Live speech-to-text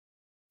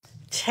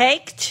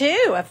Take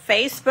two of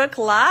Facebook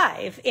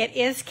Live. It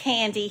is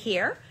Candy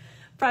here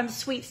from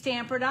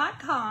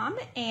sweetstamper.com,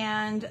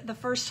 and the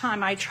first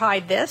time I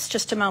tried this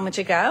just a moment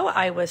ago,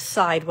 I was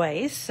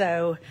sideways.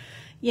 So,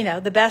 you know,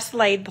 the best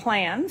laid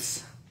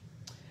plans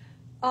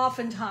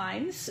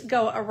oftentimes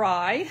go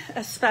awry,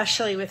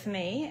 especially with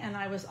me, and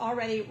I was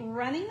already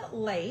running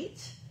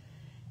late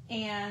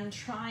and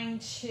trying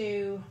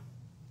to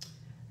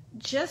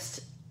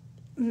just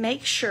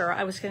make sure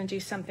I was going to do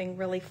something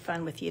really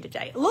fun with you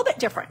today. A little bit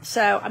different.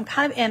 So I'm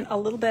kind of in a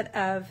little bit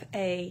of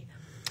a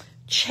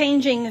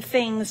changing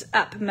things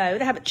up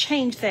mode. I haven't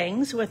changed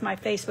things with my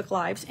Facebook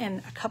Lives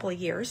in a couple of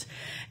years.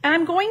 And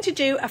I'm going to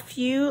do a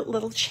few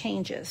little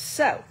changes.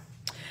 So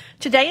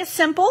today is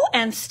simple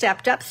and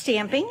stepped up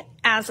stamping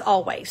as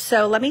always.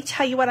 So let me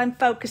tell you what I'm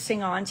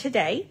focusing on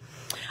today.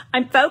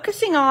 I'm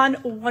focusing on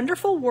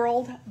Wonderful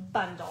World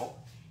Bundle.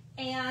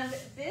 And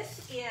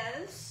this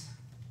is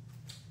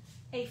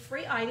a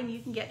free item you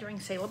can get during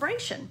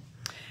Sale-a-Bration.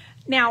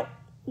 Now,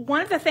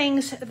 one of the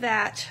things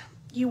that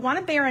you want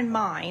to bear in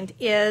mind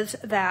is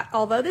that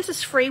although this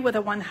is free with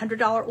a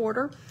 $100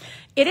 order,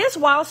 it is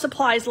while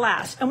supplies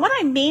last. And what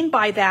I mean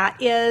by that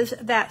is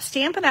that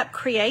Stampin' Up!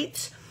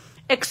 Creates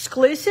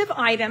exclusive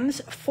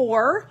items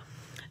for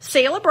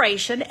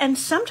Sale-a-Bration, and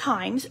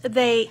sometimes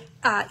they,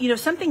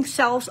 something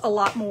sells a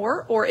lot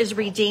more or is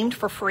redeemed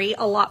for free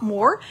a lot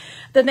more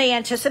than they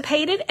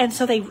anticipated, and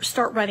so they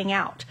start running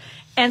out.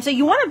 And so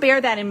you want to bear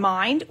that in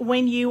mind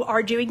when you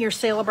are doing your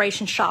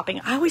Sale-a-Bration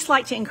shopping. I always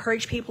like to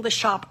encourage people to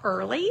shop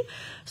early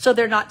so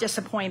they're not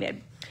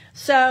disappointed.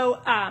 So,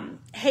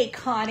 hey,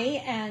 Connie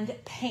and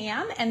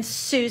Pam and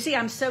Susie,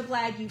 I'm so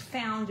glad you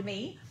found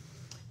me.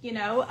 You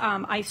know,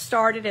 I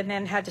started and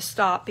then had to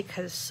stop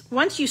because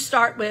once you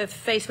start with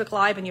Facebook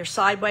Live and you're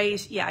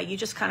sideways, yeah, you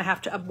just kind of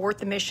have to abort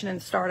the mission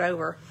and start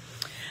over.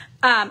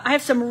 I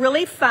have some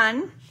really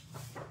fun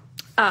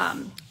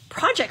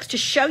projects to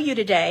show you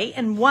today,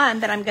 and one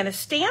that I'm going to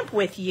stamp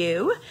with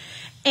you.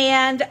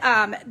 And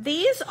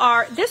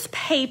this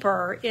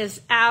paper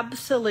is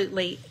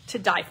absolutely to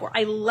die for.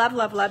 I love,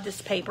 love, love this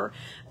paper.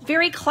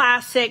 Very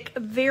classic,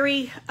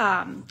 very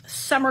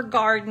summer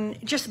garden,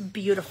 just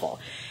beautiful.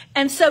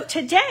 And so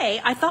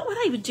today, I thought what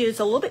I would do is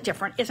a little bit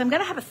different, is I'm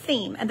going to have a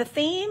theme. And the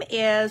theme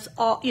is,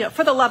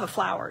 for the love of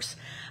flowers.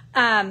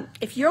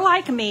 If you're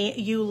like me,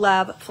 you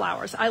love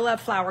flowers. I love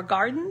flower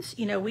gardens.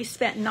 You know, we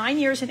spent 9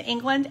 years in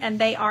England, and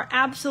they are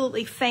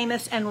absolutely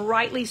famous, and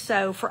rightly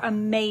so, for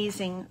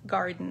amazing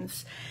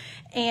gardens.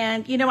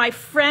 And, you know, my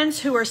friends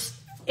who are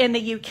in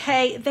the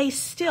UK, they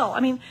still,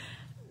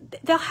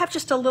 they'll have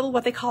just a little,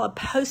 what they call a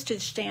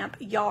postage stamp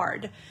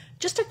yard,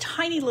 just a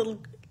tiny little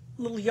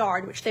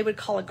yard, which they would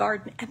call a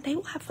garden, and they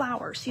will have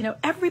flowers. You know,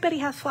 everybody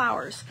has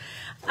flowers.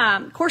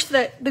 Of course,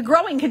 the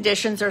growing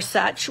conditions are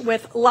such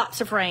with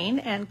lots of rain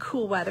and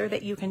cool weather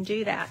that you can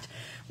do that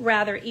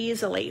rather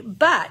easily.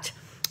 But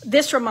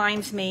this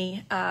reminds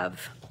me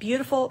of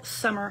beautiful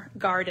summer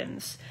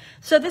gardens.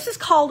 So this is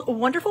called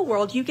Wonderful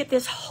World. You get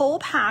this whole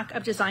pack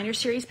of designer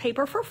series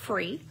paper for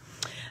free.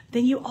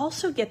 Then you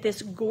also get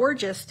this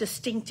gorgeous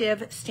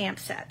distinctive stamp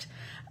set.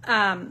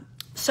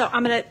 So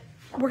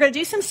we're going to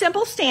do some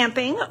simple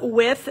stamping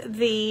with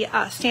the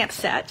stamp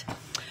set,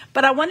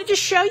 but I wanted to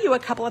show you a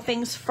couple of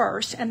things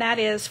first, and that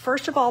is,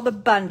 first of all, the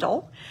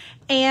bundle.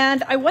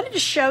 And I wanted to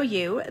show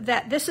you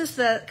that this is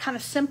the kind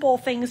of simple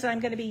things that I'm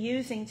going to be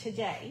using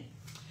today,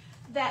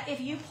 that if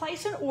you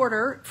place an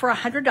order for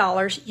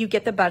 $100, you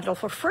get the bundle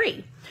for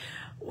free.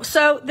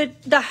 So the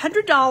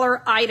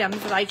 $100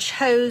 items that I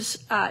chose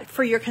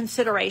for your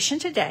consideration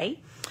today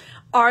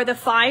are the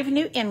 5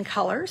 new in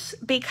colors,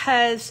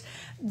 because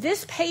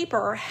this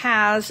paper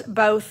has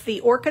both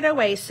the Orchid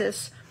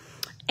Oasis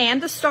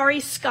and the Starry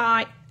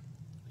Sky.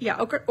 Yeah,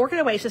 Orchid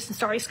Oasis and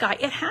Starry Sky.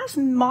 It has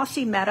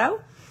Mossy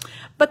Meadow,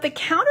 but the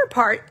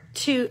counterpart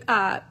to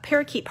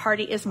Parakeet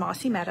Party is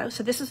Mossy Meadow.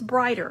 So this is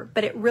brighter,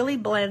 but it really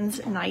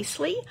blends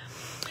nicely.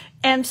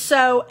 And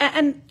so,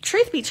 and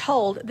truth be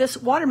told, this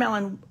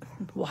Watermelon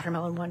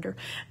Wonder,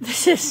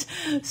 this is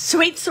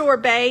Sweet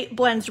Sorbet,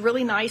 blends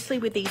really nicely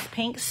with these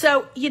pinks.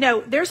 So, you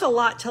know, there's a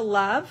lot to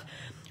love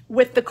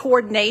with the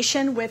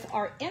coordination with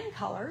our in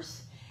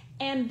colors.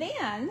 And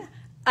then,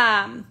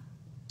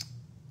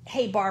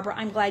 hey, Barbara,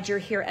 I'm glad you're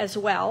here as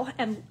well.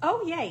 And,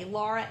 oh, yay,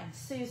 Laura and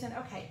Susan.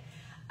 Okay.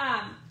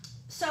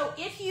 So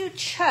if you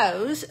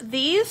chose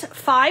these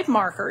 5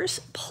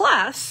 markers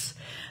plus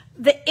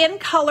the in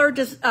color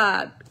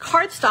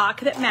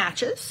cardstock that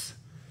matches,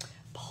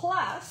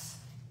 plus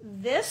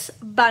this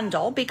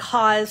bundle,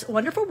 because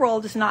Wonderful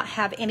World does not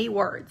have any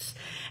words.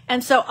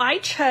 And so I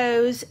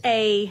chose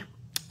a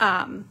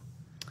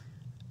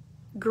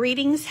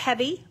greetings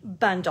heavy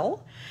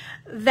bundle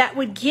that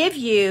would give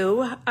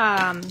you,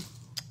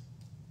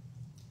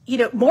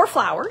 more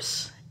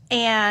flowers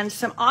and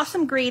some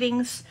awesome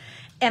greetings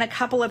and a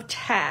couple of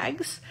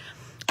tags.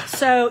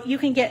 So you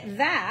can get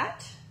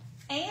that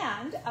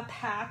and a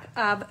pack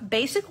of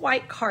basic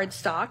white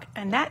cardstock,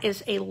 and that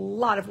is a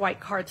lot of white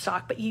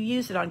cardstock, but you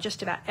use it on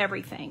just about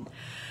everything.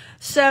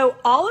 So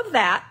all of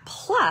that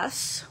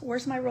plus,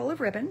 where's my roll of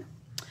ribbon?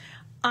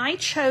 I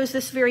chose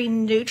this very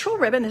neutral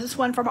ribbon. This is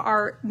one from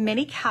our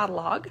mini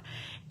catalog,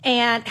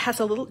 and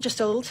has just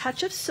a little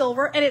touch of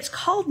silver, and it's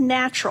called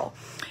Natural.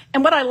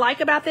 And what I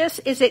like about this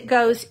is it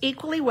goes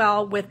equally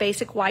well with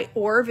basic white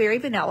or very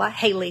vanilla.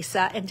 Hey,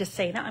 Lisa and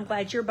Desana, I'm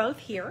glad you're both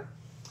here.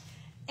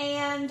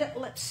 And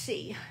let's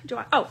see,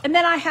 and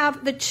then I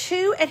have the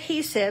 2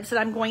 adhesives that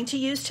I'm going to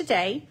use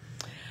today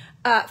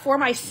for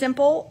my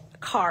simple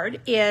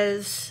card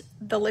is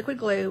the liquid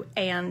glue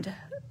and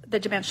the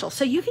dimensional.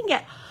 So you can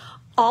get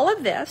all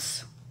of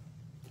this,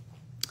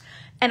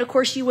 and of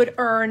course you would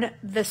earn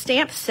the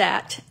stamp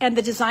set and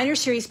the designer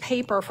series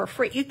paper for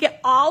free. You get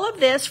all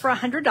of this for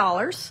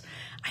 $100.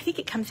 I think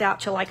it comes out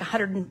to like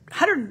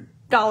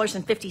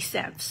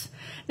 $100.50.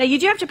 Now you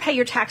do have to pay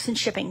your tax and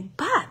shipping,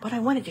 but what I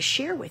wanted to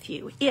share with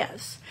you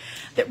is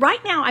that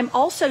right now I'm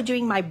also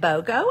doing my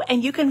BOGO,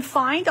 and you can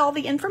find all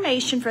the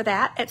information for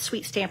that at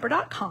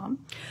sweetstamper.com.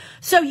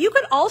 So you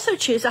could also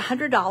choose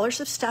 $100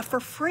 of stuff for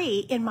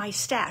free in my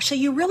stash. So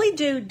you really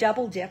do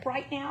double dip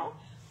right now.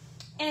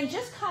 And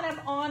just kind of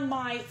on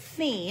my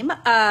theme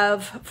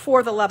of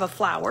For the Love of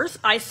Flowers,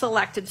 I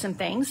selected some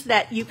things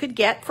that you could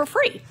get for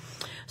free.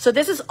 So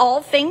this is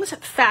all things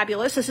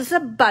fabulous. This is a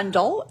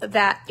bundle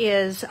that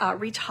is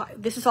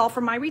this is all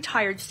from my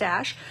retired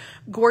stash.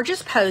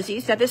 Gorgeous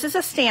posies. Now this is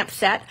a stamp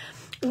set.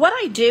 What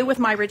I do with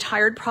my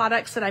retired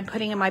products that I'm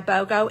putting in my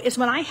BOGO is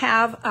when I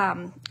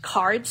have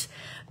cards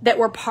that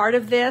were part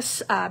of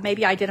this,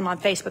 maybe I did them on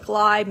Facebook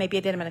Live, maybe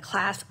I did them in a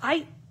class.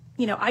 I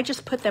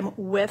just put them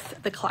with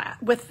the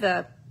class, with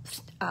the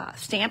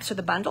stamps or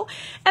the bundle,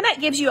 and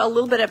that gives you a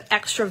little bit of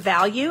extra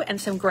value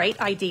and some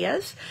great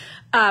ideas.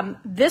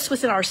 This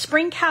was in our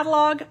spring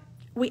catalog.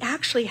 We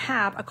actually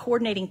have a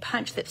coordinating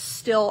punch that's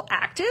still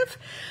active.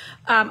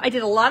 I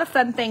did a lot of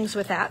fun things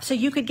with that. So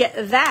you could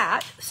get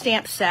that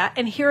stamp set,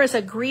 and here is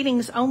a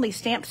greetings only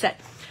stamp set.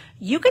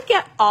 You could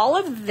get all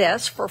of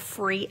this for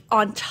free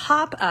on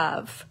top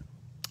of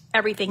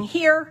everything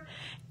here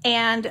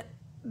and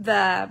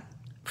the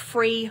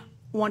free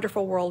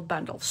Wonderful World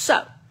bundle.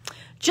 So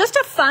just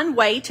a fun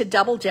way to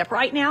double dip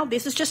right now.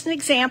 This is just an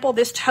example.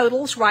 This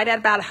totals right at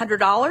about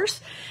 $100.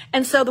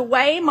 And so the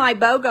way my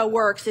BOGO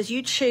works is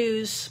you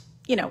choose,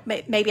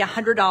 maybe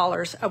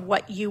 $100 of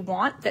what you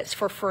want that's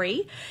for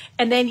free.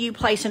 And then you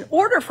place an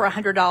order for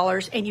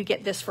 $100 and you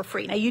get this for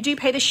free. Now you do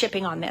pay the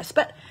shipping on this,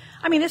 but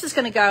this is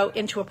going to go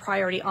into a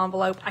priority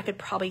envelope. I could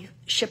probably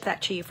ship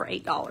that to you for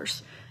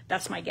 $8.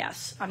 That's my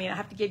guess. I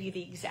have to give you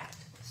the exact.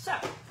 So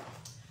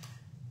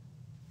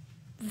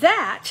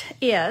that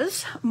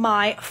is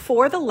my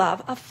For the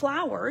Love of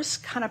Flowers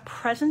kind of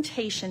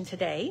presentation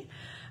today.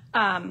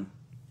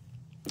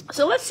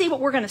 So let's see what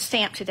we're going to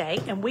stamp today.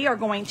 And we are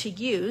going to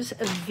use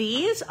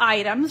these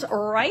items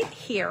right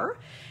here.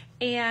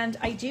 And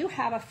I do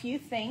have a few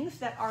things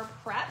that are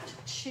prepped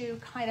to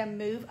kind of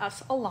move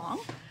us along.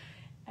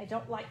 I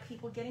don't like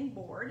people getting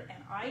bored,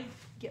 and I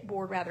get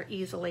bored rather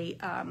easily.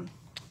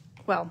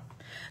 Well,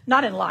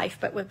 not in life,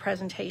 but with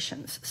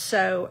presentations.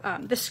 So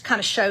this kind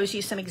of shows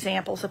you some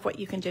examples of what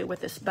you can do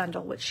with this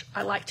bundle, which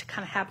I like to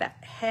kind of have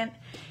that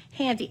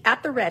handy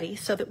at the ready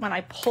so that when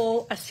I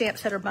pull a stamp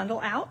set or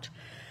bundle out,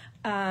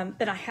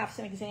 then I have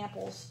some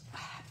examples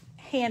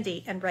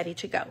handy and ready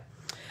to go.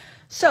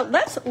 So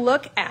let's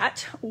look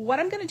at what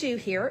I'm going to do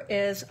here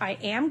is I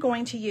am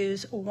going to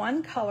use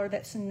one color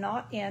that's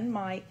not in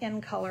my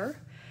in color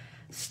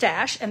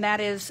stash, and that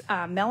is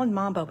Melon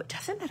Mambo. But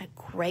doesn't that a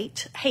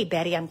great, hey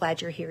Betty, I'm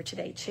glad you're here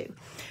today too.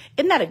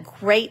 Isn't that a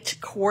great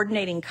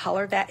coordinating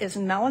color? That is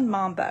Melon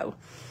Mambo,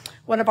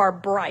 one of our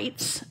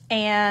brights.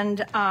 And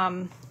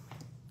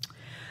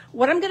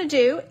what I'm going to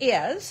do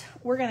is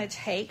we're going to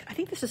take, I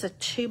think this is a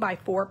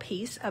 2x4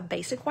 piece of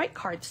basic white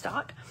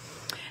cardstock.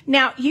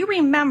 Now you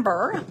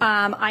remember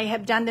I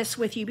have done this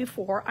with you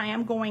before. I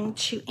am going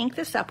to ink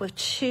this up with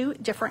 2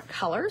 different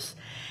colors.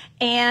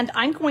 And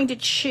I'm going to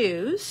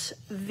choose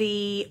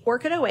the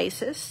Orchid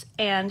Oasis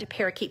and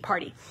Parakeet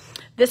Party.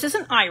 This is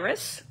an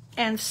iris,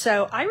 and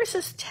so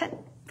irises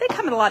they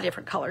come in a lot of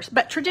different colors,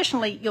 but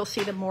traditionally you'll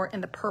see them more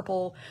in the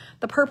purple,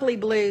 the purpley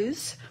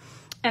blues,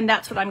 and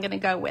that's what I'm going to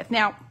go with.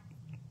 Now,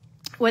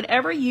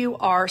 whenever you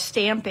are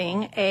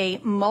stamping a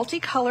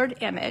multicolored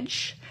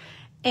image,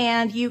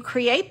 and you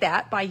create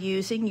that by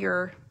using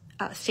your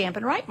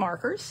Stampin' Write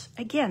markers.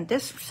 Again,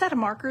 this set of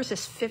markers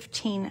is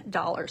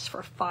 $15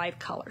 for 5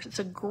 colors. It's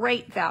a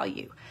great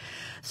value.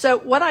 So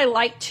what I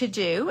like to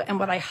do and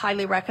what I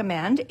highly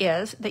recommend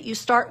is that you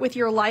start with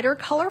your lighter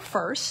color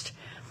first,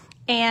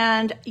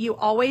 and you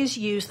always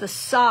use the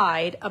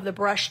side of the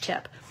brush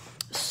tip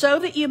so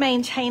that you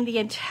maintain the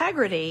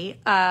integrity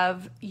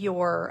of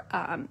your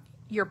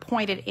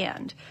pointed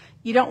end.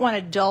 You don't want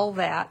to dull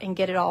that and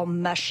get it all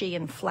mushy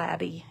and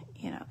flabby.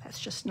 That's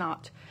just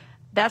not,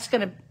 that's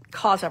going to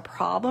cause a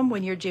problem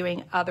when you're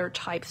doing other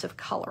types of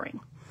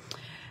coloring.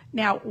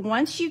 Now,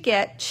 once you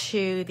get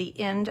to the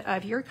end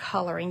of your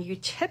coloring, you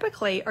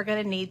typically are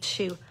going to need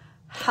to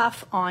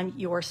huff on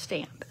your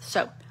stamp.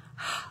 So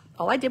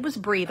all I did was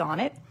breathe on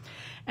it,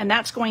 and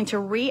that's going to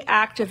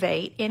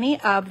reactivate any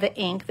of the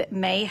ink that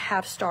may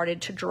have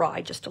started to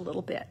dry just a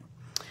little bit.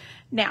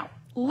 Now,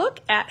 look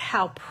at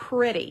how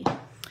pretty.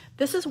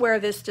 This is where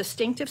this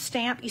distinctive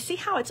stamp, you see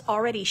how it's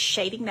already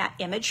shading that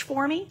image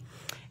for me?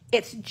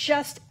 It's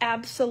just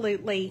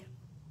absolutely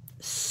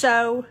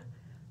so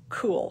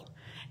cool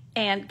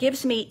and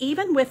gives me,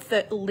 even with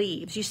the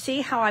leaves, you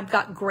see how I've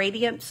got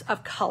gradients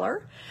of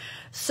color.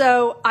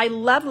 So I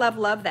love, love,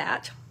 love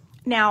that.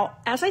 Now,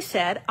 as I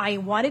said, I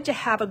wanted to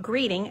have a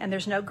greeting, and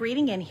there's no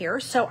greeting in here,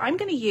 so I'm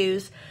going to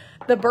use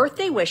the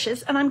birthday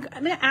wishes, and I'm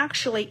going to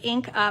actually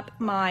ink up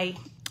my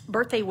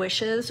birthday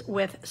wishes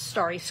with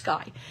Starry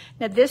Sky.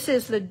 Now, this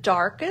is the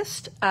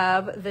darkest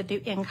of the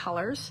new in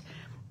colors,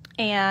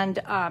 and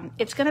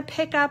it's going to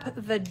pick up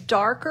the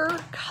darker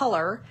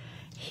color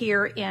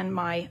here in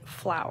my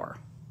flower,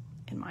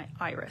 in my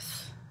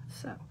iris.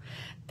 So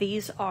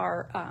these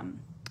are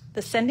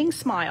the Sending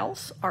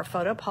Smiles are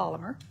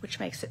photopolymer, which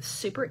makes it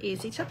super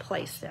easy to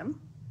place them.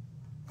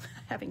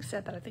 Having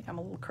said that, I think I'm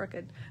a little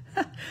crooked.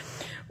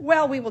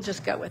 Well, we will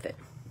just go with it.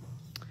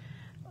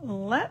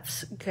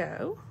 Let's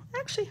go.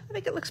 Actually, I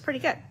think it looks pretty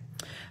good.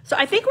 So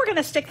I think we're going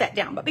to stick that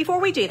down. But before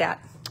we do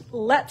that,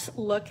 let's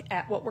look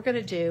at what we're going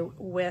to do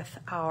with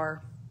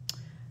our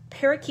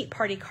Parakeet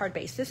Party card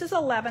base. This is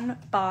 11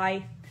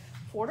 by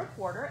 4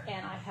 1/4,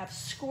 and I have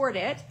scored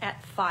it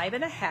at 5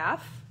 1/2.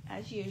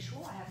 As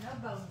usual, I have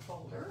no bone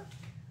folder.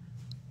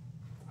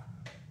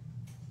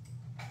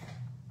 Gosh,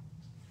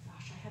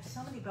 I have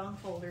so many bone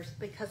folders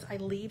because I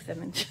leave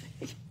them in.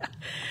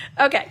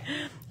 Okay,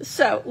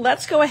 so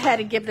let's go ahead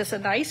and give this a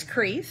nice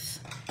crease.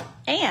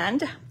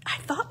 And I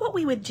thought what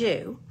we would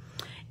do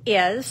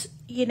is,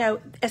 you know,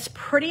 as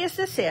pretty as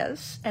this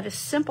is and as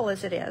simple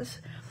as it is,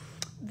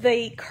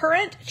 the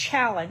current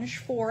challenge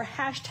for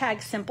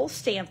hashtag simple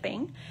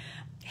stamping,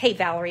 hey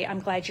Valerie, I'm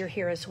glad you're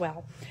here as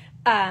well,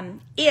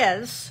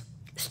 is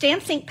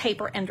Stamp Sync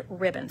paper and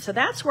ribbon. So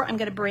that's where I'm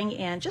going to bring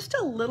in just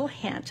a little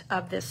hint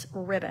of this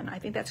ribbon. I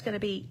think that's going to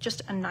be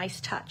just a nice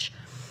touch.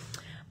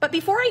 But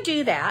before I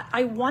do that,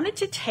 I wanted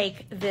to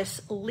take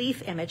this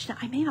leaf image. Now,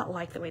 I may not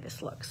like the way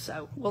this looks,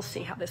 so we'll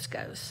see how this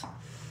goes.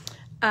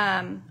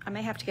 I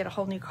may have to get a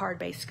whole new card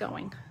base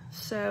going.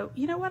 So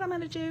you know what I'm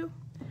going to do?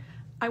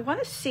 I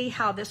want to see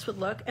how this would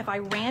look if I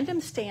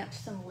random stamped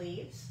some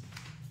leaves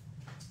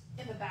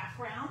in the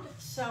background.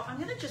 So I'm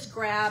going to just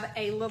grab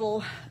a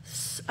little,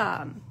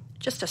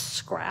 just a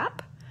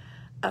scrap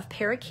of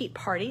Parakeet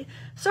Party.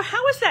 So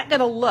how is that going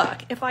to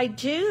look if I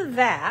do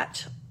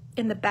that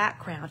in the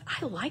background?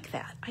 I like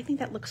that. I think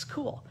that looks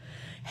cool.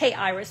 Hey,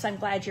 Iris, I'm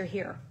glad you're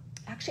here.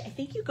 Actually, I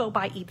think you go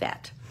by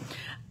Yvette.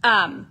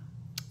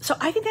 So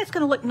I think that's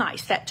going to look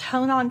nice. That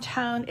tone on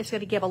tone is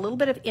going to give a little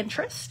bit of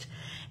interest.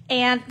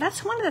 And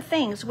that's one of the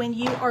things when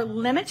you are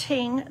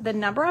limiting the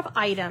number of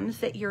items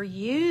that you're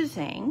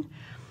using.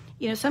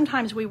 You know,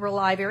 sometimes we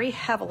rely very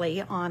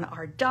heavily on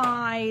our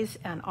dies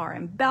and our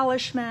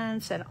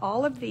embellishments and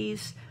all of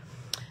these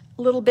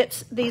little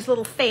bits, these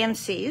little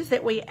fancies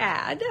that we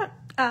add.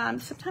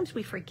 Sometimes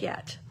we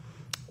forget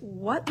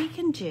what we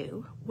can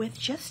do with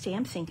just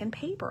stamp, ink, and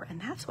paper. And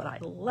that's what I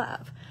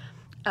love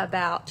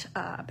about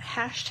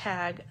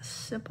hashtag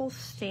simple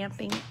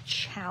stamping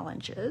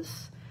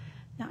challenges.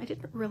 Now, I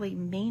didn't really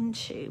mean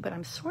to, but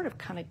I'm sort of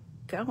kind of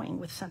going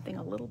with something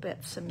a little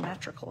bit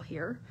symmetrical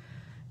here.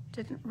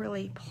 Didn't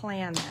really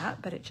plan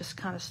that, but it just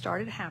kind of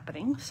started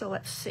happening. So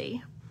let's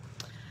see.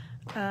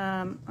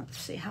 Let's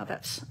see how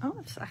that's, oh,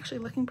 it's actually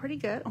looking pretty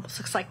good. Almost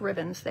looks like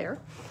ribbons there.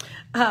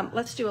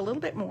 Let's do a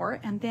little bit more.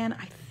 And then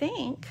I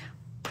think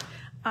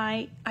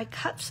I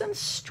cut some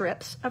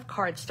strips of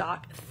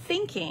cardstock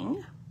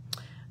thinking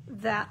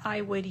that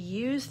I would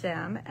use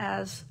them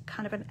as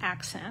kind of an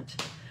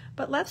accent.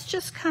 But let's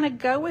just kind of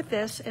go with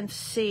this and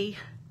see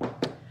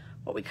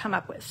what we come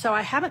up with. So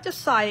I haven't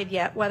decided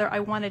yet whether I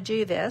want to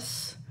do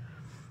this,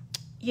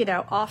 you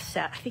know,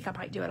 offset. I think I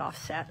might do it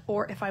offset,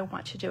 or if I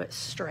want to do it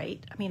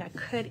straight. I mean, I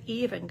could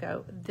even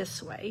go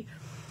this way.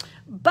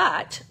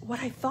 But what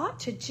I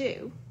thought to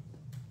do,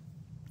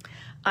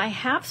 I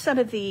have some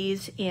of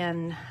these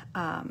in,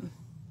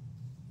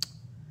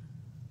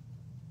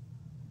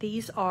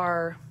 these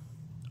are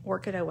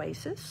Orchid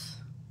Oasis.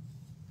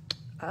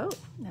 Oh,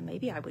 now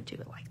maybe I would do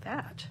it like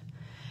that.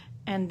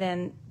 And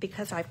then,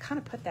 because I've kind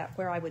of put that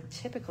where I would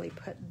typically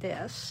put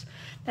this.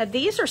 Now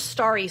these are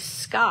Starry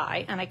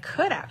Sky, and I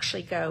could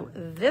actually go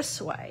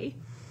this way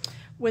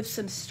with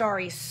some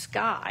Starry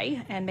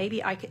Sky, and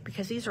maybe I could,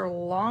 because these are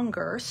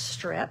longer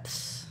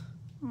strips.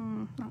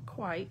 Not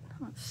quite,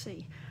 let's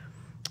see.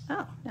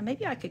 Oh, now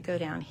maybe I could go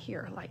down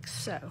here like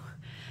so.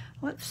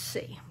 Let's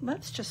see,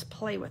 let's just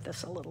play with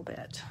this a little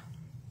bit.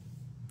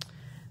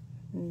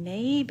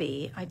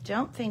 Maybe, I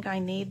don't think I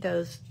need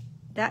those,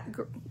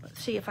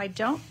 let's see, if I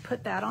don't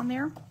put that on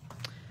there,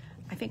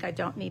 I think I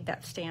don't need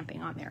that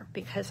stamping on there,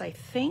 because I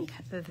think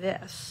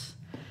this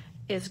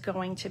is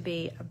going to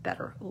be a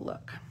better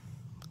look.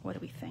 What do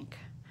we think?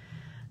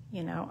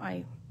 You know,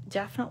 I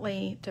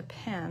definitely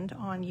depend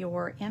on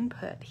your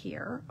input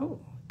here.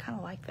 Oh, kind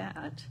of like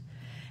that.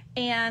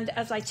 And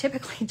as I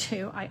typically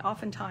do, I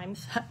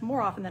oftentimes,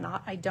 more often than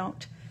not, I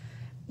don't,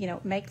 you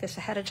know, make this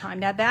ahead of time.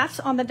 Now that's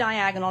on the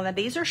diagonal. Now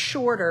these are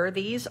shorter.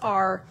 These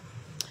are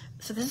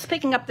So this is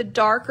picking up the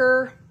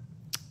darker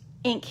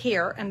ink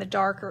here and the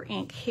darker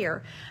ink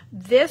here.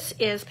 This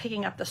is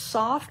picking up the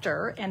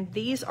softer, and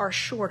these are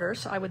shorter,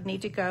 so I would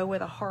need to go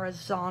with a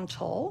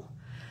horizontal.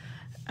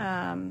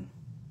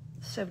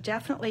 So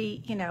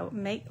definitely, you know,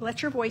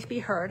 let your voice be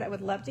heard. I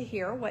would love to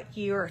hear what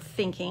you're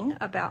thinking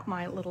about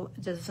my little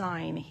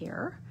design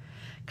here.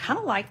 Kind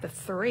of like the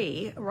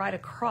 3 right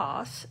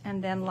across,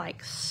 and then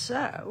like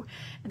so.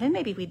 And then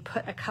maybe we'd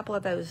put a couple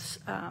of those,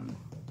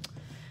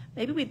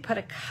 maybe we'd put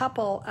a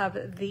couple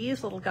of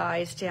these little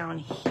guys down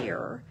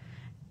here,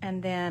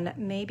 and then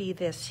maybe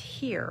this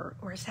here.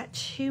 Or is that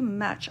too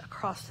much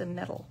across the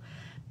middle?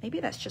 Maybe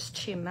that's just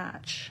too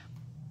much.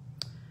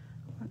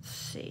 Let's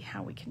see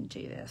how we can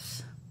do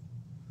this.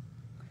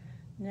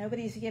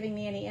 Nobody's giving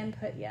me any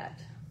input yet.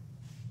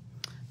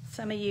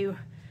 Some of you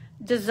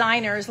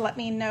designers, let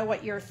me know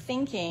what you're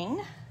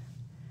thinking.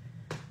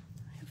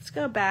 Let's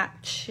go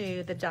back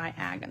to the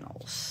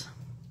diagonals.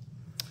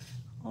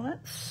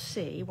 Let's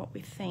see what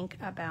we think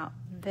about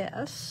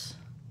this.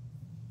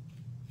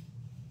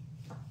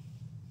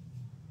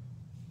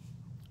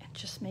 And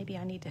just maybe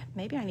I need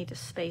to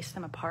space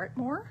them apart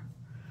more.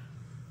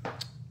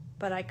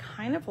 But I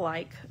kind of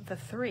like the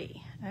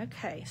 3.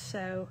 Okay,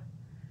 so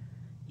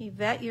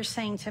Yvette, you're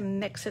saying to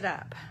mix it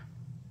up.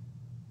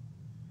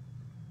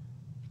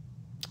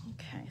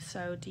 Okay,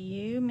 so do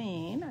you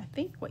mean, I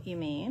think what you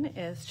mean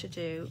is to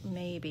do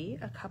maybe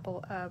a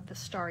couple of the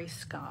Starry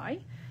Sky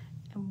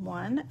and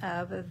one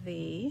of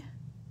the,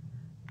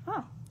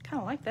 oh,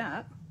 kind of like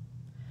that,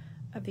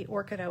 of the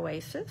Orchid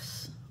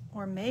Oasis.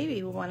 Or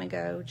maybe we want to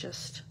go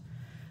just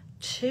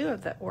 2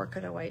 of the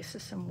Orchid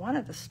Oasis and 1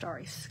 of the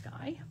Starry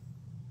Sky.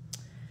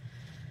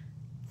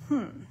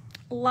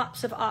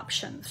 Lots of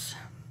options.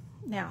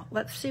 Now,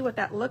 let's see what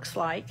that looks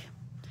like.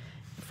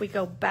 If we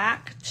go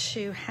back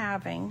to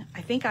having,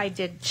 I think I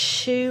did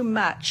too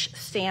much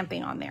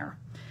stamping on there.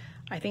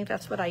 I think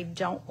that's what I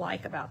don't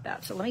like about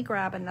that. So let me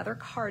grab another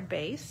card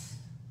base.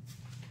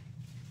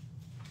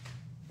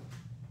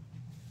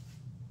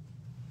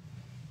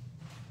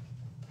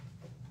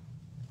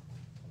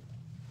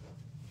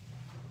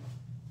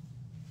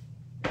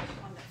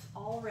 One that's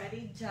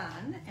already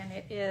done, and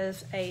it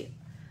is a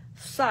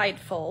side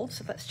fold,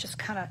 so let's just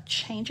kind of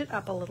change it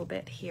up a little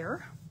bit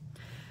here.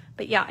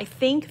 But yeah, I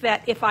think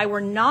that if I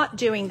were not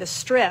doing the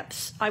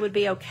strips, I would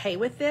be okay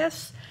with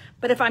this.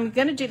 But if I'm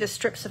going to do the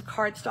strips of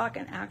cardstock,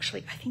 and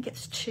actually I think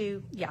it's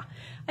too, yeah,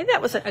 I think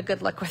that was a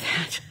good look with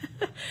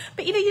that.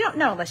 But you know, you don't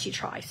know unless you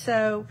try.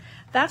 So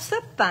that's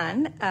the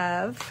fun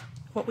of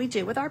what we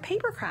do with our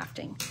paper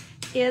crafting,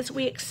 is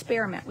we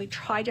experiment, we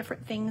try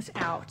different things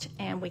out,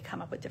 and we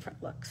come up with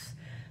different looks.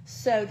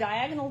 So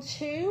diagonal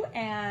 2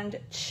 and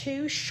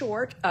 2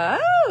 short.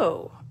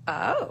 Oh,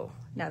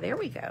 now there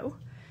we go.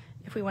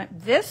 If we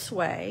went this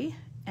way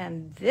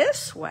and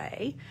this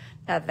way,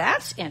 now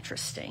that's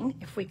interesting.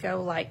 If we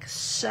go like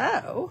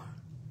so,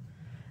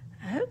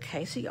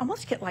 okay, so you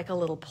almost get like a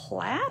little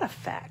plaid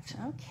effect.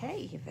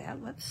 Okay,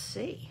 Yvette, let's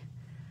see.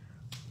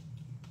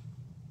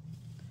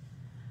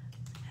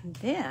 And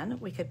then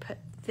we could put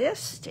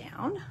this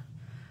down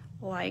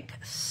like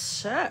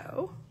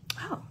so.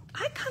 Oh,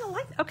 I kind of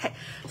like, okay,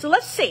 so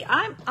let's see.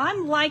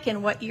 I'm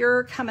liking what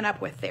you're coming up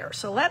with there.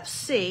 So let's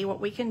see what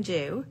we can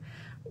do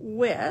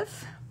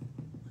with,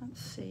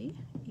 let's see,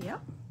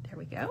 yep, there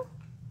we go.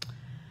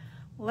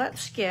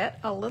 Let's get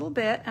a little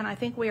bit, and I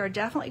think we are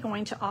definitely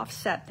going to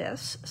offset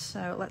this.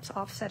 So let's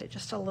offset it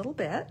just a little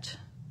bit.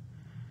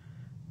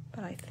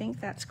 But I think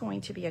that's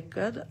going to be a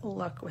good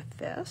look with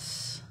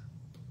this.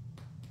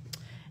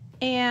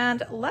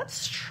 And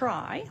let's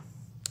try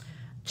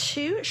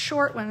 2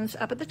 short ones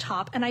up at the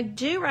top, and I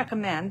do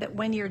recommend that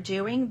when you're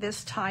doing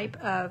this type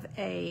of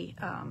a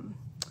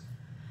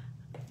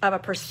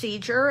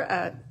procedure,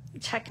 a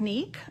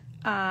technique,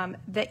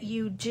 that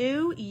you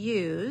do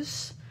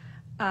use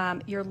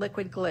your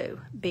liquid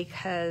glue,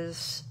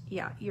 because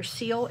yeah, your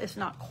seal is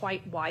not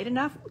quite wide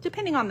enough,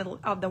 depending on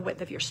the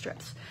width of your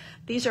strips.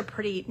 These are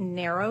pretty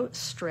narrow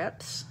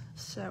strips,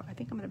 so I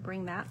think I'm going to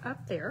bring that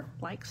up there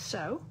like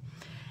so.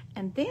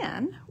 And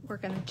then we're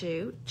going to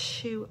do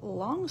 2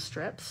 long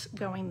strips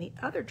going the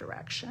other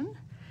direction.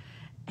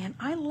 And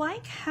I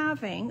like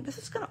having, this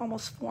is going to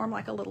almost form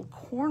like a little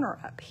corner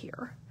up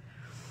here.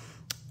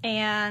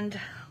 And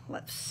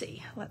let's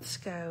see, let's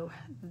go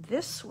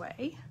this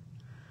way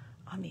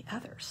on the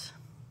others.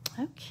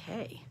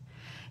 Okay.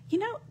 You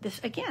know,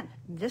 this again,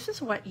 this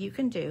is what you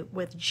can do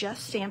with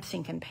just stamp,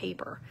 ink, and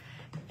paper.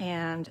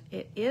 And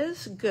it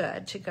is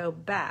good to go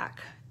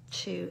back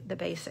to the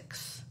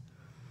basics.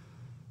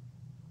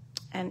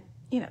 And,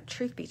 you know,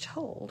 truth be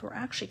told, we're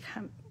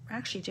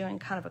actually doing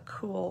kind of a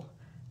cool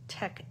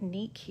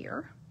technique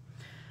here.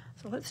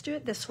 So let's do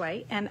it this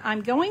way. And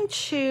I'm going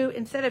to,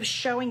 instead of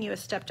showing you a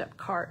stepped-up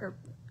card, or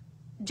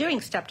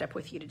doing stepped-up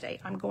with you today,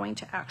 I'm going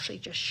to actually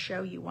just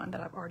show you one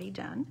that I've already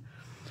done.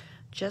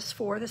 Just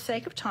for the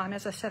sake of time,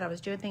 as I said, I was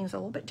doing things a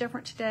little bit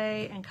different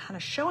today and kind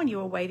of showing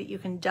you a way that you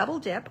can double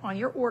dip on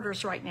your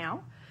orders right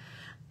now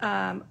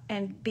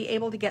and be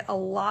able to get a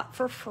lot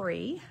for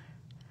free.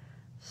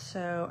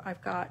 So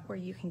I've got where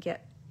you can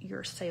get,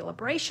 your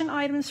Sale-a-Bration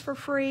items for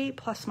free,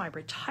 plus my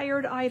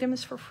retired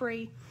items for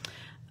free.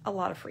 A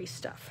lot of free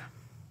stuff.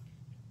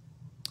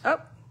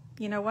 Oh,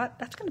 you know what?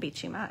 That's going to be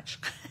too much.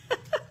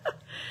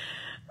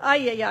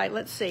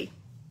 Let's see.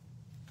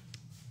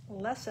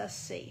 Let us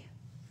see.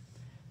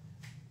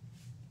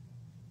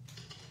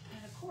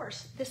 And of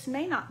course, this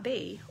may not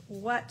be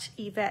what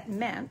Yvette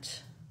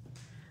meant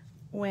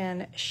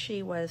when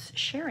she was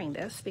sharing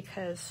this,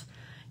 because,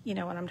 you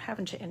know, when I'm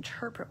having to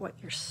interpret what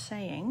you're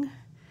saying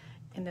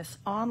in this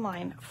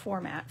online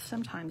format,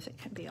 sometimes it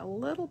can be a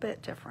little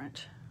bit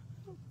different.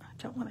 I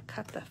don't want to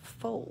cut the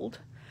fold.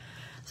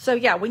 So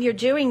yeah, when you're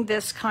doing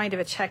this kind of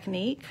a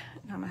technique,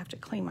 I'm gonna have to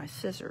clean my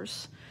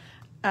scissors,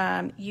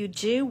 you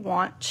do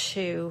want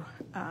to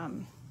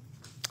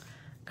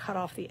cut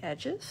off the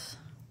edges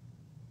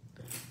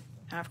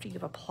after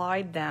you've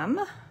applied them.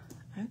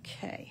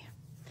 Okay.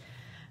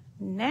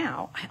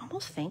 Now, I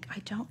almost think I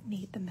don't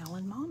need the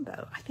melon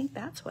mambo. I think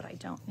that's what I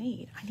don't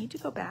need. I need to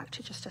go back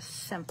to just a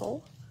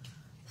simple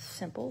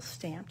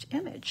stamped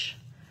image.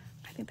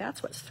 I think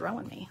that's what's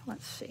throwing me.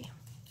 Let's see.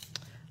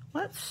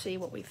 Let's see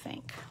what we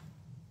think.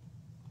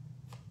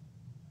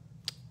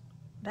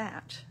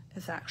 That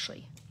is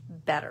actually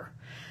better.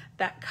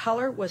 That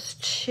color was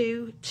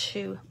too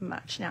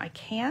much. Now I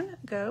can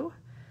go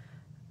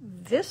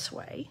this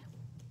way.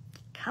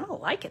 Kind of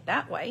like it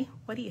that way.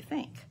 What do you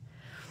think?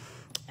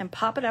 And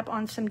pop it up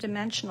on some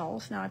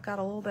dimensionals. Now I've got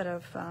a little bit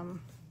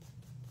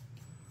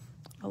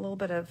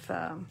of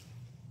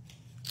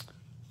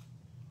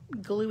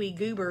gluey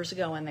goobers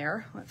going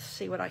there. Let's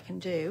see what I can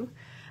do.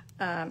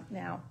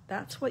 Now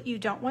that's what you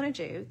don't want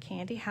to do.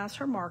 Candy has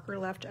her marker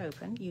left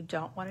open. You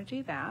don't want to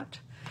do that.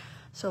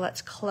 So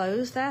let's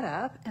close that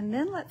up, and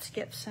then let's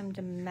get some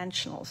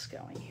dimensionals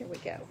going. Here we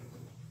go.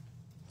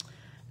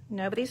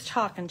 Nobody's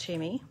talking to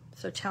me,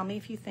 so tell me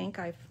if you think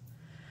I've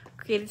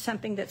created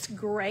something that's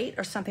great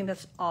or something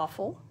that's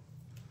awful.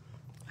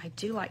 I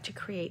do like to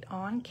create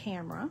on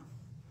camera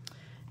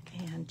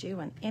and do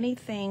an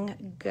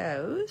anything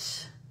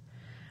goes.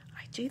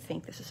 I do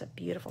think this is a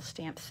beautiful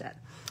stamp set.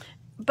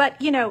 But,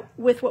 you know,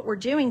 with what we're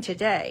doing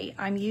today,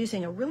 I'm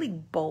using a really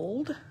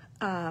bold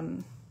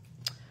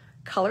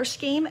color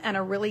scheme and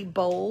a really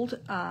bold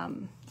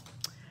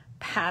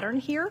pattern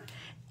here,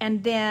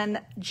 and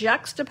then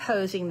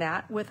juxtaposing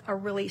that with a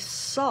really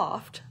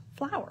soft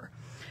flower.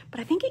 But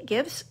I think it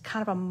gives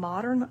kind of a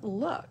modern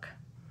look.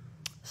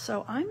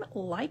 So I'm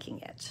liking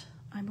it.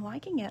 I'm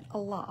liking it a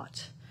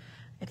lot.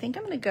 I think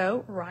I'm going to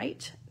go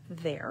right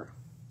there.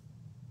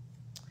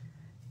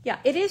 Yeah,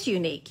 it is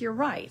unique. You're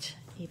right,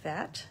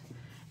 Yvette.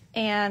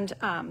 And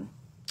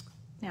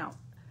now,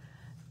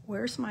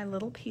 where's my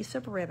little piece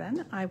of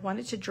ribbon? I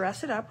wanted to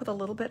dress it up with a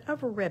little bit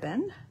of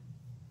ribbon.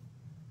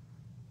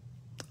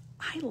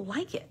 I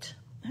like it.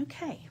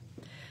 Okay.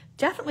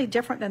 Definitely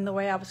different than the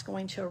way I was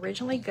going to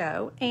originally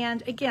go.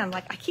 And again,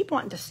 like I keep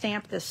wanting to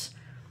stamp this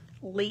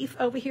leaf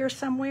over here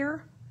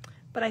somewhere,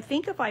 but I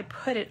think if I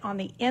put it on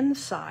the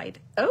inside,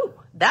 oh,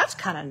 that's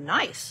kind of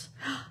nice.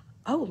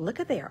 Oh, look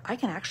at there. I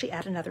can actually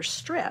add another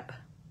strip.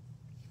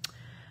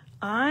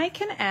 I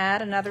can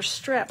add another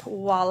strip.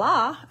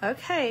 Voila.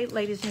 Okay,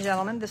 ladies and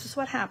gentlemen, this is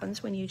what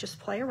happens when you just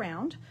play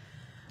around.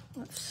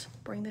 Let's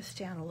bring this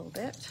down a little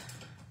bit.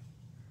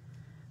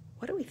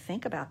 What do we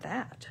think about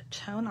that?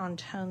 Tone on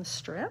tone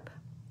strip.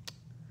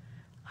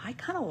 I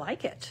kind of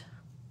like it.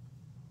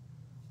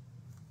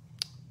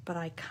 But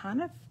I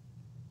kind of,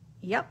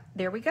 yep,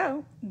 there we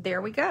go.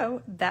 There we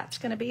go. That's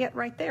going to be it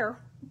right there.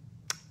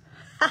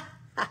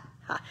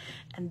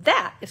 And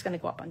that is going to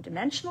go up on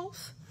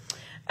dimensionals.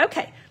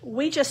 Okay,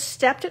 we just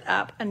stepped it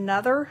up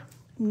another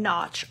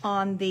notch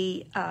on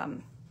the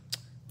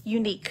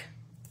unique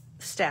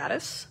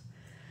status.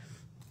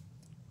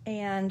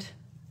 And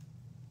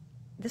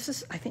this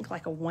is, I think,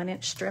 like a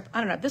 1-inch strip. I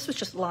don't know. This was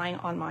just lying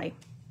on my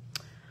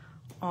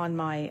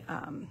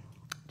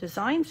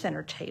design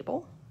center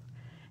table.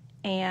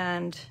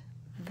 And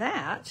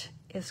that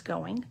is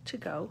going to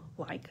go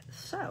like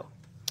so.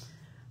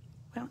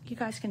 Well, you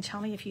guys can tell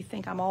me if you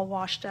think I'm all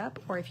washed up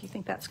or if you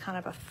think that's kind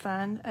of a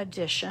fun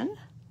addition.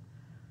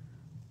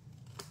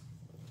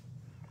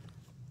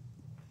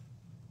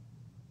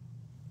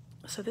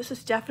 So this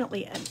is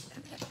definitely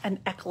an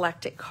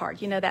eclectic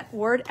card. You know that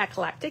word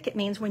eclectic, it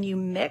means when you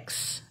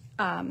mix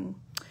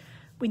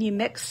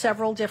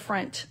several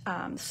different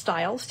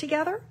styles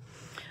together.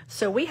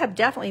 So we have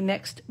definitely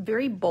mixed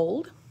very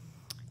bold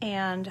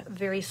and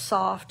very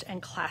soft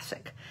and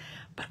classic.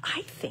 But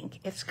I think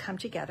it's come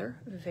together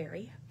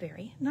very,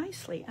 very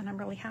nicely, and I'm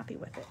really happy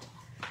with it.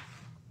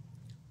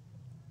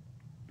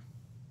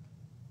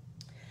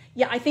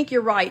 Yeah, I think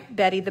you're right,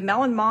 Betty. The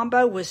Melon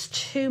Mambo was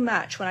too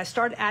much. When I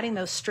started adding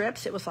those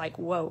strips, it was like,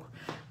 whoa,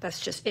 that's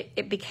just,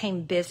 it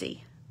became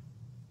busy.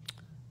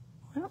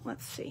 Well,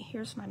 let's see.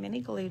 Here's my mini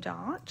glue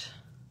dot.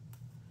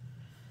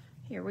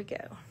 Here we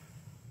go.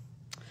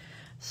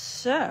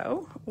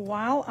 So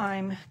while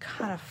I'm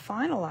kind of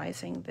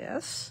finalizing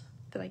this,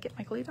 did I get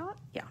my glue dot?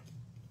 Yeah.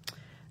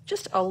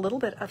 Just a little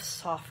bit of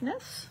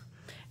softness.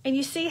 And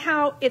you see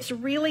how it's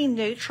really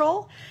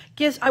neutral?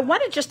 I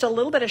wanted just a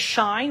little bit of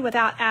shine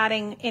without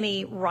adding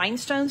any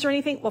rhinestones or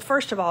anything. Well,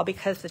 first of all,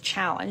 because the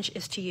challenge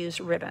is to use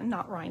ribbon,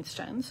 not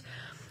rhinestones.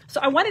 So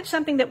I wanted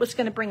something that was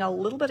going to bring a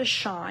little bit of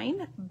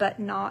shine, but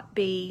not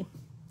be,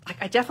 like,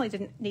 I definitely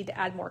didn't need to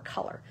add more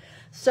color.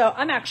 So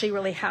I'm actually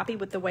really happy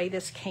with the way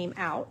this came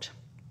out.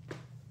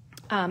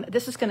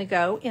 This is going to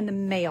go in the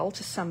mail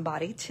to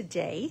somebody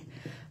today.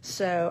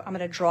 So I'm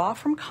going to draw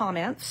from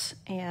comments,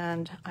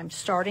 and I'm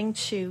starting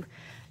to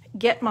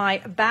get my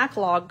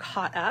backlog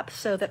caught up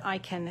so that I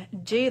can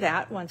do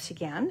that once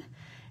again.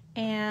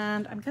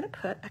 And I'm going to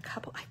put a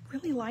couple, I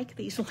really like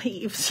these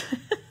leaves.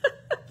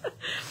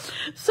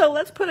 So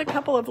let's put a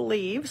couple of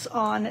leaves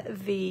on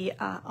the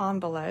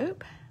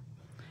envelope.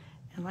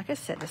 And like I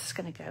said, this is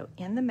going to go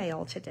in the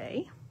mail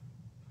today.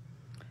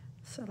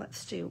 So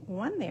let's do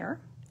one there.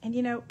 And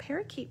you know,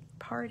 Parakeet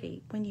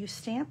Party, when you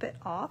stamp it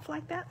off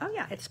like that, oh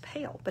yeah, it's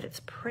pale, but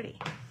it's pretty.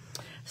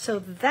 So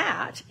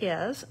that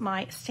is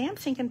my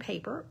Stamps, Ink, and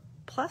Paper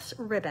plus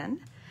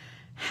ribbon,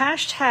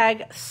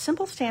 hashtag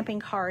simple stamping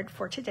card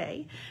for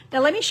today.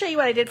 Now let me show you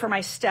what I did for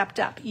my stepped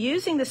up.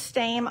 Using the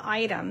same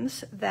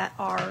items that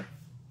are,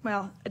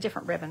 well, a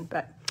different ribbon,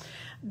 but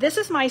this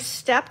is my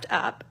stepped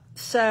up.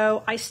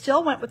 So I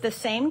still went with the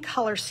same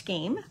color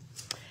scheme.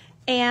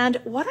 And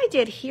what I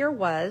did here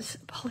was,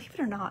 believe it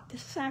or not,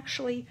 this is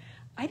actually,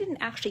 I didn't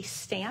actually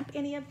stamp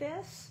any of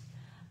this.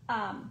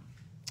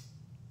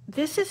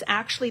 This is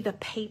actually the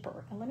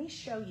paper. And let me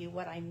show you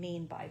what I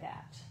mean by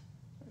that.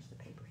 Where's the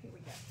paper? Here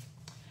we go.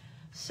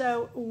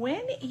 So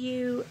when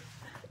you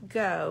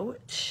go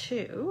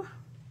to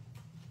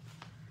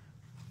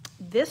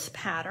this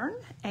pattern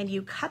and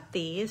you cut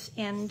these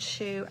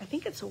into, I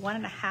think it's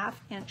 1.5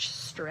 inch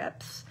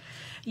strips,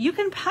 you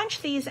can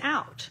punch these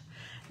out.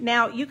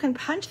 Now you can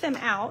punch them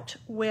out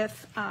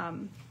with,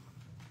 phooey.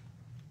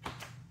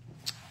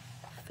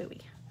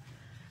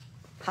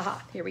 Haha,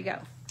 here we go.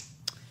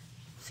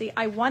 See,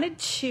 I wanted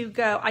to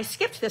go, I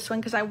skipped this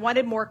one because I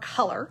wanted more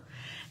color.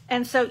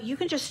 And so you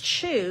can just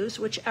choose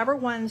whichever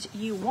ones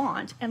you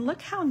want, and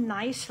look how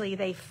nicely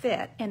they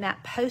fit in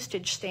that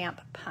postage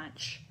stamp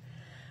punch.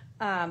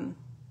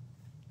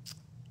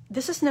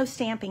 This is no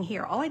stamping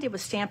here. All I did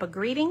was stamp a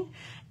greeting,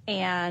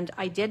 and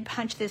I did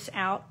punch this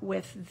out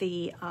with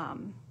the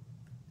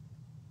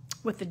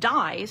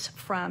dies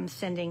from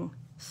sending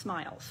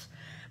smiles.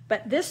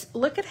 But this,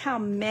 look at how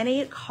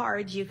many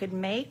cards you could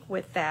make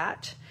with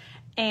that.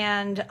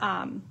 And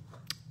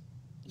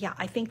yeah,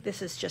 I think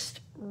this is just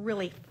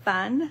really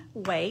fun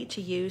way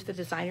to use the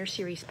Designer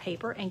Series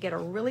paper and get a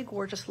really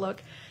gorgeous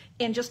look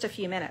in just a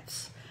few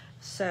minutes.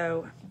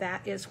 So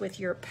that is with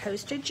your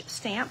postage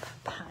stamp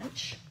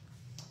punch.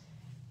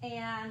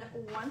 And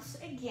once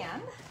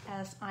again,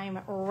 as I'm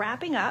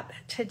wrapping up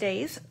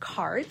today's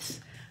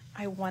cards,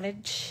 I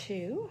wanted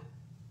to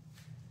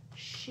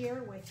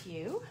share with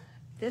you,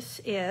 this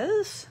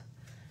is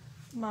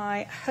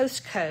my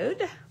host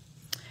code.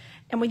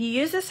 And when you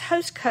use this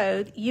host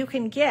code, you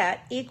can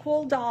get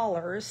equal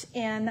dollars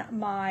in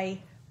my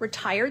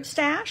retired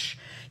stash.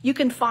 You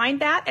can find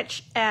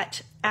that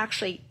at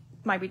actually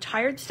my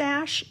retired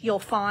stash, you'll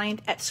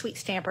find at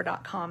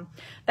sweetstamper.com.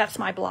 That's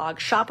my blog.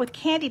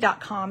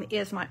 Shopwithcandy.com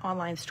is my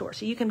online store.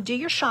 So you can do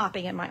your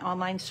shopping in my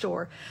online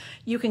store.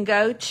 You can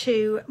go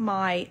to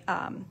my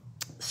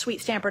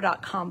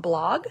sweetstamper.com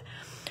blog,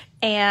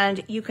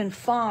 and you can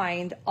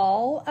find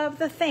all of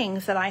the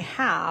things that I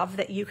have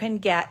that you can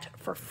get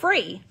for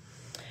free,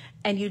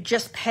 and you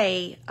just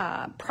pay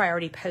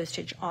priority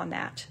postage on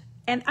that.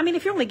 And I mean,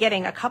 if you're only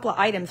getting a couple of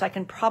items, I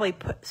can probably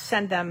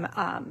send them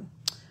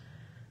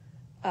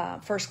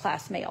first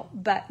class mail.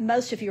 But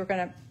most of you are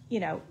going to, you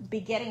know, be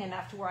getting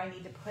enough to where I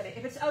need to put it.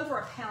 If it's over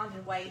a pound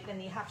in weight,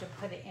 then you have to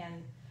put it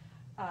in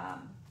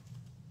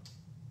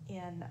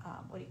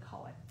what do you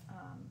call it?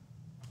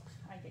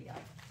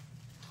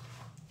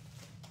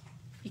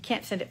 You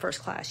can't send it first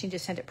class. You can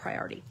just send it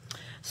priority.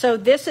 So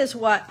this is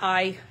what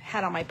I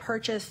had on my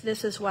purchase.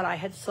 This is what I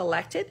had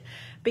selected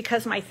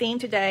because my theme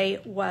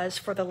today was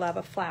for the love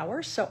of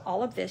flowers. So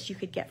all of this you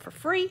could get for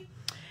free.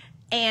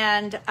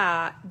 And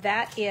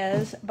that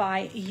is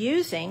by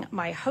using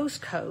my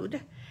host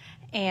code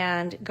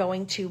and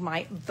going to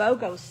my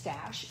BOGO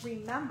stash.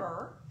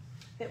 Remember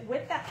that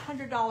with that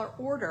 $100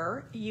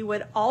 order, you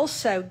would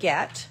also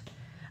get,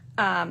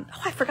 oh,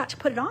 I forgot to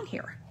put it on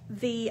here,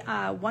 the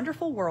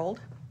Wonderful World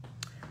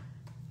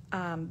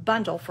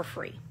bundle for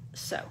free.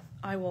 So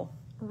I will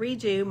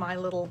redo my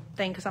little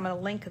thing because I'm going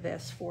to link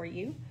this for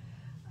you.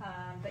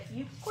 But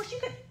you, of course,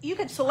 you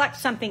could select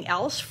something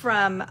else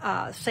from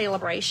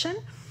Sale-a-Bration.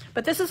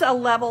 But this is a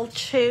level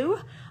 2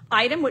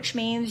 item, which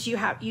means you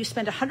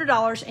spend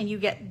 $100 and you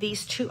get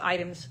these 2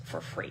 items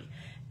for free.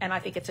 And I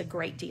think it's a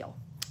great deal.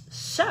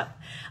 So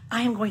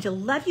I am going to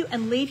love you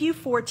and leave you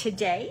for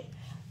today.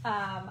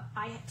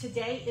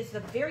 Today is the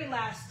very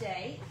last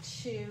day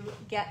to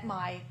get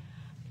my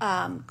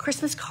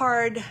Christmas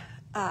card,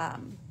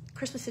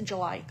 Christmas in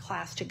July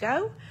class to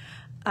go.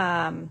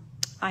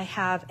 I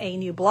have a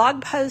new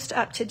blog post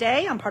up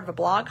today. I'm part of a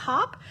blog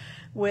hop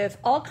with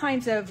all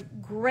kinds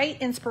of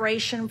great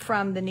inspiration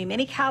from the new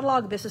mini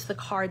catalog. This is the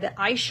card that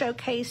I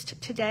showcased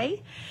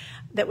today.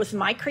 That was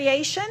my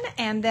creation.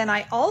 And then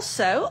I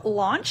also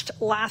launched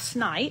last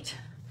night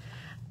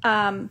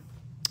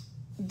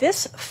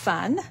this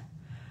fun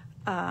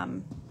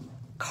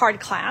card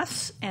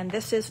class. And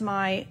this is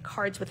my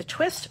Cards with a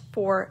Twist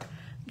for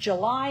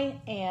July.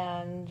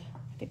 And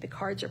I think the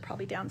cards are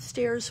probably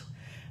downstairs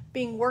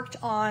being worked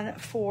on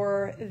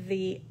for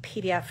the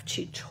PDF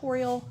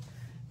tutorial.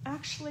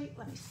 Actually,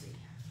 let me see.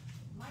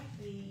 Might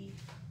be,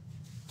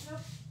 nope,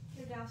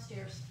 they're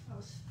downstairs. I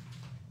was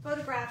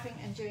photographing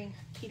and doing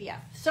PDF.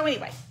 So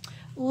anyway,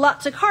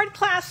 lots of card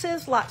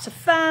classes, lots of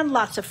fun,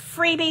 lots of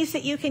freebies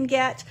that you can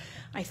get.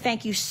 I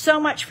thank you so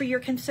much for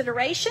your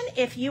consideration.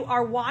 If you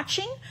are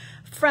watching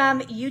from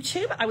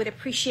YouTube, I would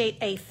appreciate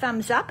a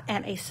thumbs up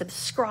and a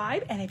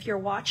subscribe. And if you're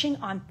watching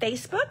on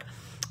Facebook,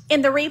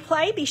 in the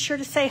replay, be sure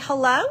to say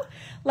hello.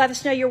 Let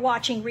us know you're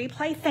watching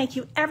replay. Thank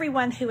you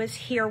everyone who is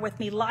here with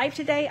me live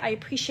today. I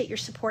appreciate your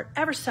support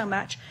ever so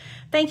much.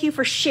 Thank you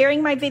for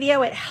sharing my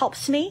video. It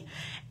helps me.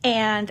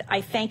 And I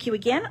thank you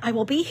again. I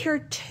will be here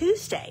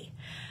Tuesday.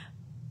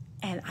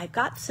 And I've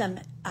got some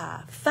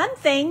fun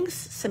things,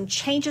 some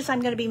changes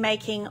I'm going to be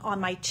making on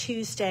my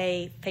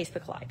Tuesday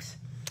Facebook Lives.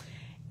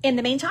 In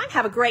the meantime,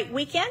 have a great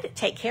weekend.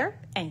 Take care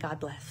and God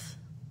bless.